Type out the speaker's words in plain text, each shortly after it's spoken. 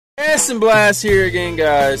Gas and Blast here again,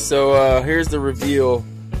 guys. So here's the reveal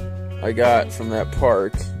I got from that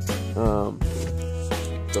park. Don't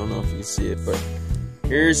know if you can see it, but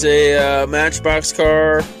here's a Matchbox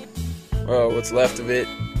car. What's left of it.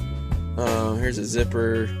 Here's a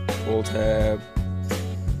zipper, pull tab,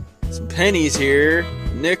 some pennies here,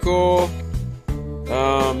 nickel.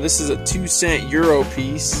 This is a 2-cent Euro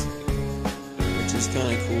piece, which is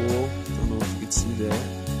kind of cool. Don't know if you can see that,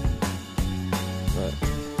 but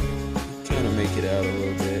kind of make it out a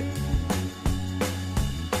little bit.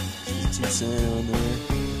 2-cent on there.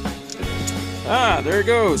 Ah, there it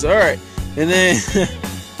goes. All right, and then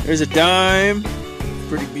there's a dime,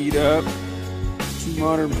 pretty beat up. 2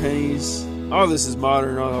 modern pennies. Oh, this is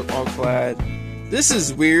modern, all clad. This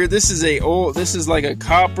is weird. This is like a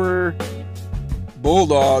copper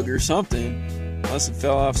bulldog or something, unless it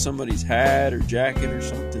fell off somebody's hat or jacket or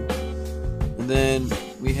something. And then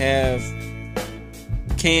we have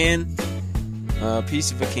a can,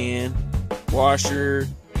 piece of a can, washer,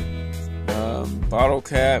 bottle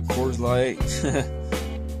cap, Coors Light,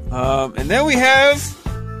 and then we have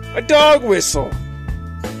a dog whistle.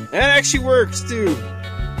 That actually works too.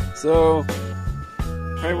 So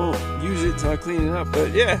I won't use it until I clean it up,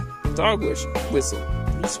 but yeah, dog whistle,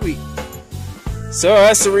 pretty sweet. So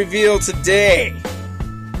that's the reveal today.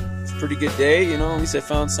 It's a pretty good day, you know. At least I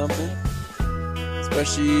found something,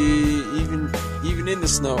 especially even in the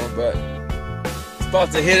snow. But it's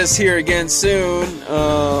about to hit us here again soon.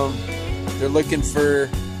 They're looking for,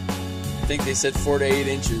 I think they said 4 to 8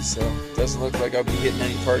 inches. So it doesn't look like I'll be hitting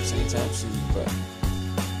any parks anytime soon. But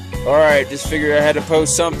all right, just figured I had to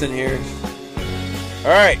post something here. All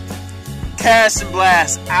right, Gas and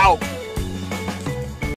Blast out.